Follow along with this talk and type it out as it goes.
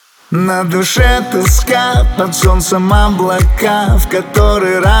На душе тоска, под солнцем облака, в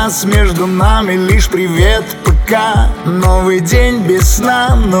который раз между нами лишь привет пока. Новый день без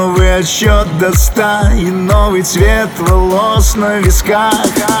сна, новый отсчет до 100 и новый цвет волос на висках.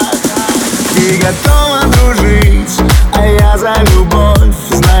 Ты готова дружить, а я за любовь.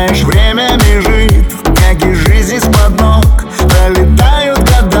 Знаешь, время бежит, как и жизнь из-под ног. Пролетают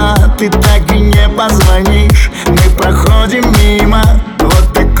года, ты так и не позвонишь. Мы проходим мимо,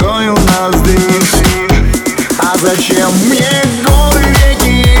 вот такой у нас движ. А зачем мне горы,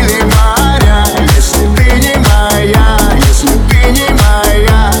 реки или моря, если ты не моя, если ты не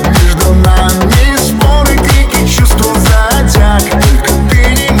моя? Между нами споры, крики, чувства, затяг. Только ты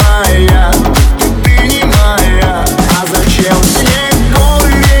не моя, ты не моя. А зачем мне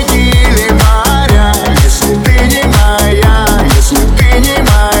горы, реки или моря, если ты не моя, если ты не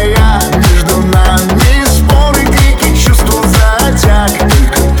моя? Между нами споры, крики, чувства, затяг.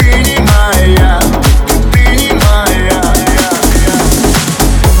 Только ты не моя, ты не моя.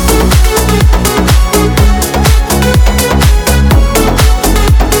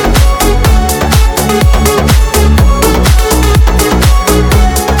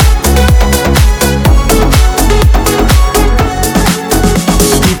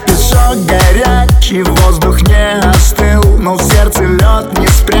 И песок горячий, воздух не остыл, но в сердце лед не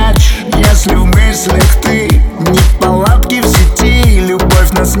спрячь. Если в мыслях ты неполадки в сети,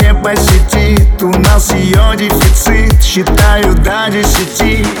 любовь нас не посетит, у нас ее дефицит. Считаю до 10,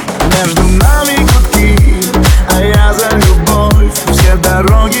 между нами гудки, а я за любовь. Все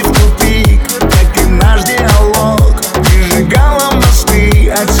дороги в тупик, как и наш диалог. Прижигала мосты,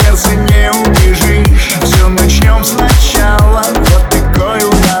 от сердца не убежишь. Все начнем сначала, вот такой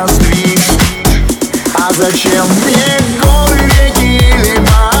у нас движ. А зачем